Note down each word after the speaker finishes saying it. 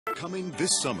Coming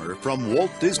this summer from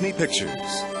Walt Disney Pictures.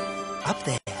 Up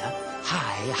there,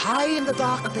 high in the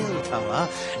dark bell tower,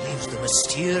 lives the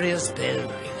mysterious bell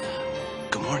ringer.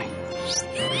 Good morning.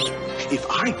 If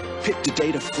I picked a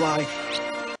day to fly,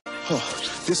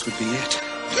 this would be it.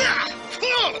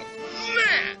 Oh,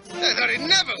 man! I thought he'd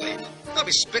never leave. I'll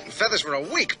be spitting feathers for a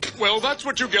week. Well, that's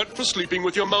what you get for sleeping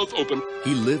with your mouth open.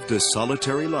 He lived a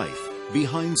solitary life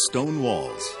behind stone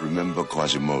walls. Remember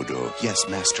Quasimodo? Yes,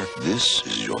 master. This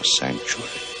is your sanctuary.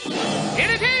 Here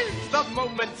it is, the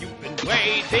moment you've been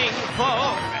waiting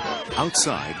for.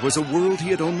 Outside was a world he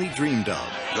had only dreamed of.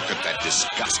 Look at that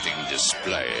disgusting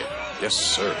display. Yes,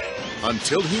 sir.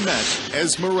 Until he met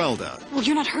Esmerelda. Well,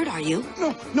 you're not hurt, are you?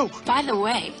 No. By the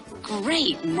way,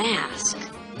 great mask.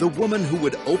 The woman who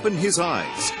would open his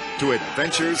eyes to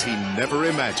adventures he never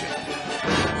imagined.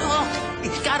 Look,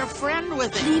 he's got a friend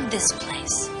with him. Leave this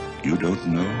place. You don't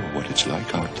know what it's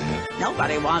like out there.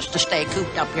 Nobody wants to stay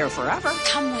cooped up here forever.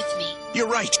 Come with me. You're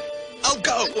right. I'll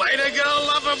go. Way to go,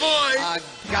 lover boy. A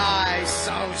guy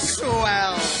so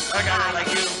swell. A guy like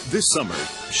you. This summer,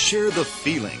 share the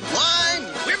feeling. Wine,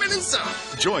 women, and song.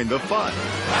 Join the fun.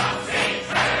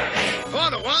 Pour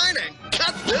the wine and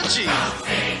cut the cheese.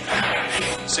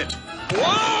 Sit.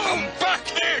 Whoa! Back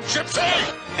here, gypsy!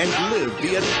 And live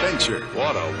the adventure.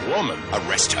 What a woman.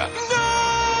 Arrest her. No!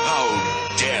 How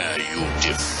dare you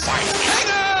defy me? Hang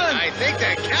on! I think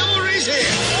the cavalry's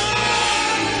here.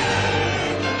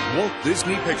 Walt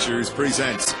Disney Pictures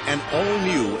presents an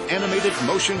all-new animated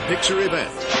motion picture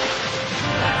event.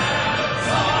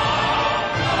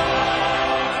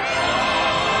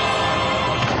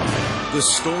 The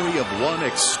story of one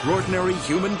extraordinary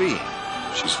human being.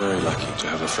 She's very lucky to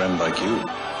have a friend like you.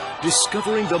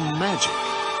 Discovering the magic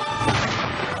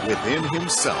within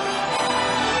himself.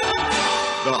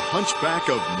 The Hunchback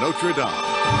of Notre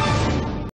Dame.